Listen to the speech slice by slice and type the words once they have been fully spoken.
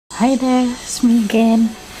Hi there, it's me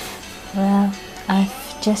again. Well,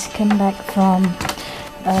 I've just come back from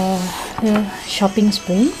the shopping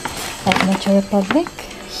spree at Nature Republic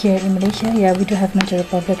here in Malaysia. Yeah, we do have Nature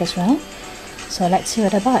Republic as well. So let's see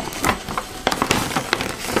what I bought.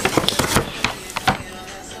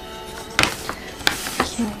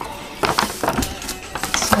 Okay.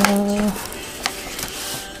 So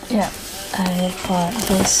yeah, I bought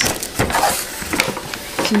this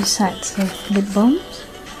 2 sets of lip balms.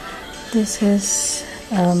 This is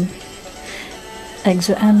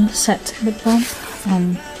EXO-M set lip balm.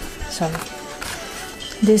 Sorry.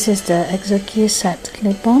 This is the EXO-K set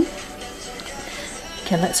lip balm.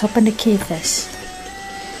 Okay, let's open the key first.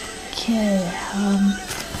 Okay,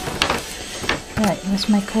 right, where's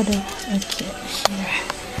my cover? Okay, here.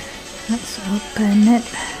 Let's open it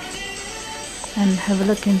and have a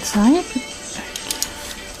look inside.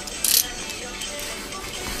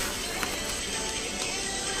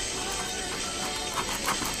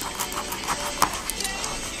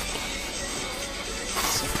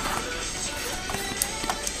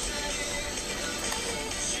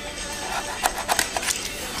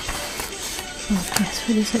 Okay,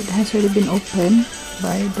 so this has already been opened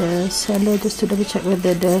by the seller just to double check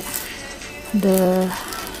whether the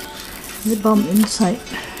lip balm inside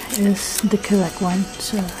is the correct one.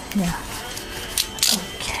 So yeah,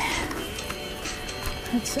 okay,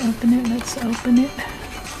 let's open it.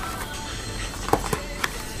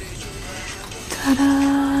 Ta-da!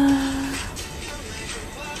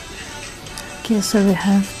 Okay, so we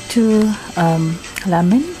have 2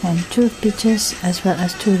 lemon and 2 peaches as well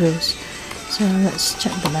as 2 rose. So let's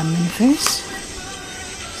check the lemon first.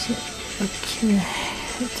 So, okay,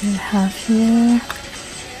 what do we have here?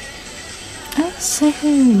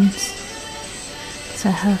 Sehun's. So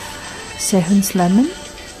I have Sehun's lemon.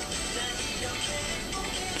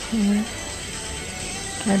 Okay.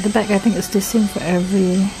 Okay, at the back I think it's the same for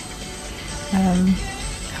every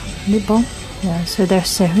lip balm. Yeah, so there's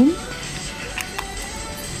Sehun.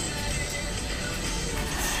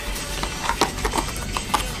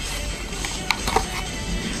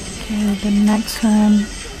 Okay, the next one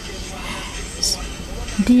is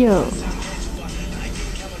Dio,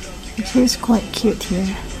 which is quite cute here.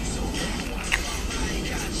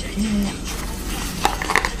 Okay.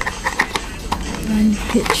 And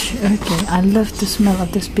peach. Okay, I love the smell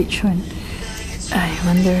of this peach one. I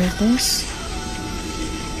wonder if this.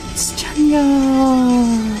 It's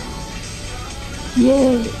Chanyeol.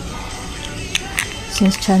 Yay!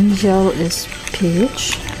 Since Chanyeol is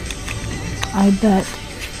peach, I bet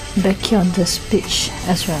Becky on this peach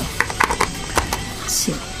as well. Let's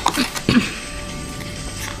see.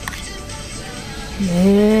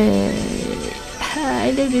 Yay!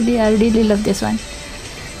 I really love this one.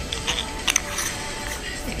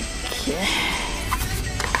 Okay.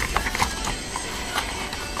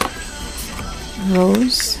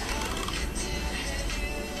 Rose.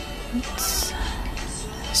 It's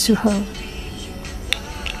Suho.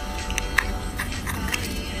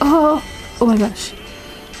 Oh my gosh.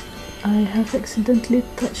 I have accidentally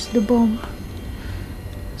touched the balm.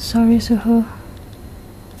 Sorry, Suho.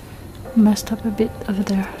 Messed up a bit over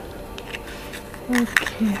there.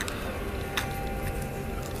 Okay.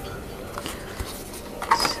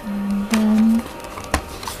 So then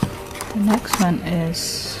the next one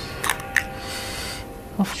is,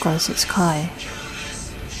 of course, it's Kai.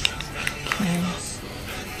 Okay.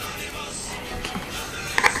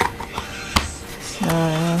 So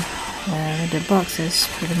the box is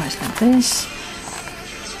pretty much like this,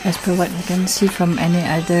 as per what you can see from any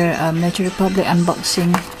other Nature Republic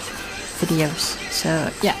unboxing videos.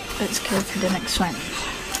 So yeah, let's go to the next one.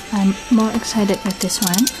 I'm more excited with this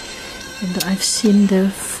one, even though I've seen the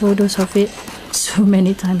photos of it so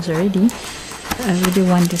many times already. I really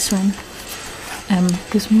want this one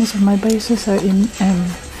because most of my biases are in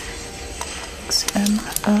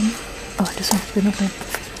oh, this one's been open.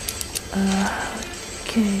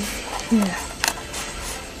 Okay, here.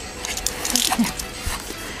 Okay.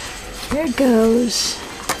 Here it goes.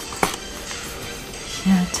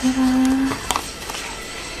 Yeah, ta-da!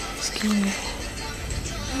 Let's go.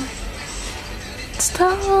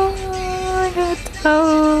 Stop!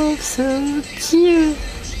 Oh, so cute.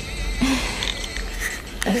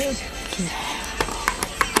 Okay.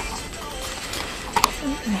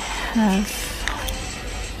 We have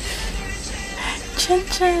Chan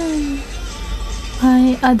Chan,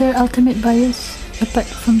 my other ultimate bias apart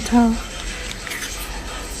from Tao.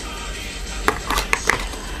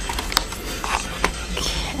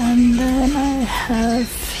 Okay, and then I have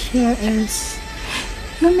here is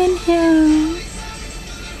Nominhyun,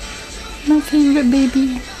 my favorite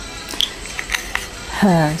baby.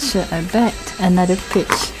 So I bet another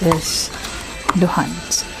pitch is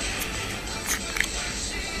Luhan's.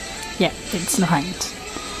 Yeah, it's Luhan's.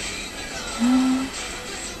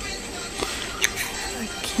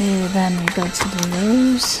 Okay, then we go to the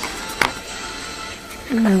rose.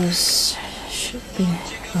 Rose should be...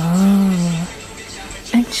 Oh,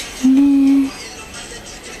 actually,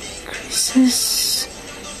 Chris's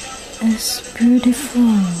is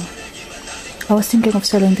beautiful. I was thinking of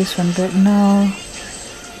selling this one, but no,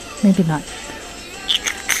 maybe not.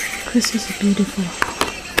 Chris is beautiful.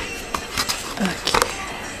 Okay,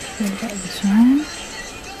 what about this one?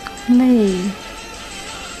 Lay.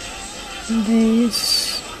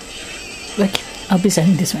 Lace. Okay, I'll be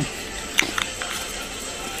selling this one.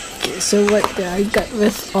 Okay, so what did I got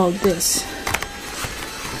with all this?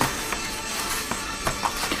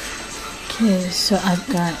 Okay, so I've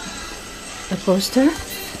got a poster.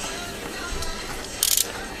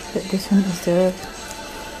 But this one is the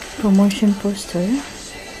promotion poster.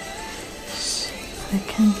 So I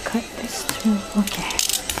can cut this through. Okay.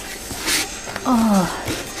 Oh,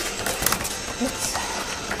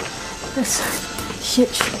 this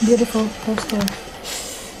huge, beautiful poster.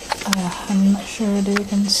 I'm not sure whether you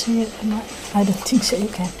can see it or not. I don't think so. You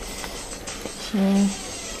can. Here,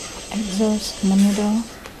 EXO's in the middle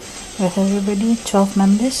with everybody, 12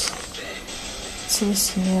 members. It says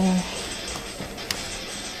here,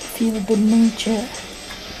 feel the nature.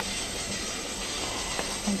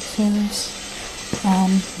 EXO's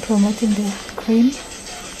and promoting the cream.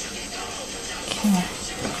 Okay.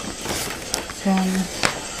 Then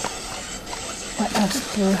what else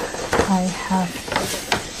do I have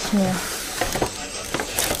here?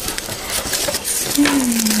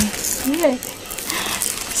 Yay.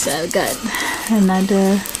 So I've got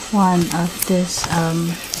another one of this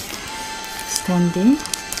standee.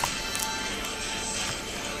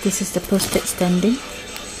 This is the post-it standee.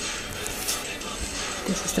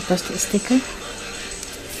 This is the post-it sticker.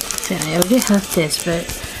 So I already have this, but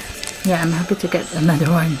yeah, I'm happy to get another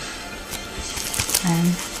one.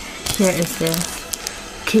 And here is the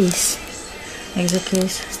case,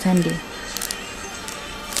 EXO-K's standee.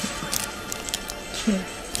 Here.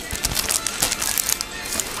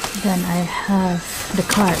 Then I have the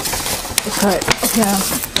card. Yeah.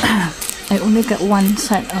 I only got one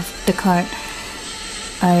set of the card.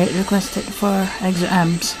 I requested for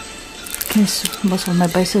EXO-M's because most of my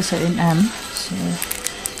biceps are in M. So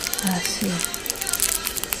let's see.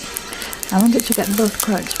 I wanted to get both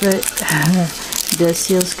cards, but the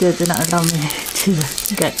sales good did not allow me to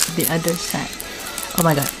get the other set. Oh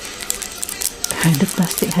my god. The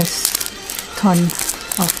plastic has torn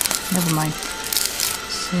off. Never mind.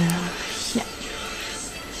 So, yeah.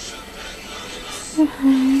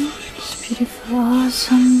 It's beautiful. Oh,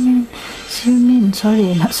 Seamin.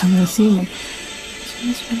 Sorry, not Seamin. So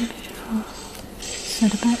it's really beautiful. So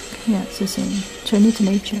the back, yeah, it's the same. Journey to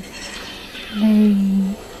nature.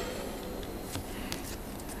 Lay.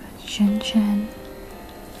 Chen.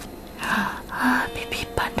 Baby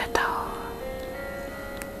panda tau.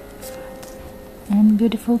 And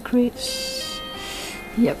beautiful crates.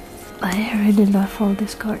 Yep, I really love all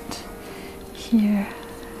these cards here.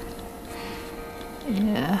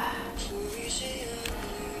 Yeah,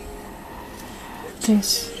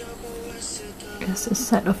 this is a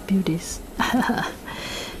set of beauties.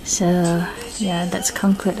 So yeah, that's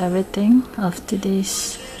conclude everything of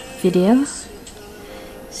today's video.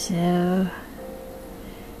 So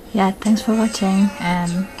yeah, thanks for watching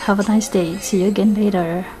and have a nice day. See you again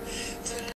later.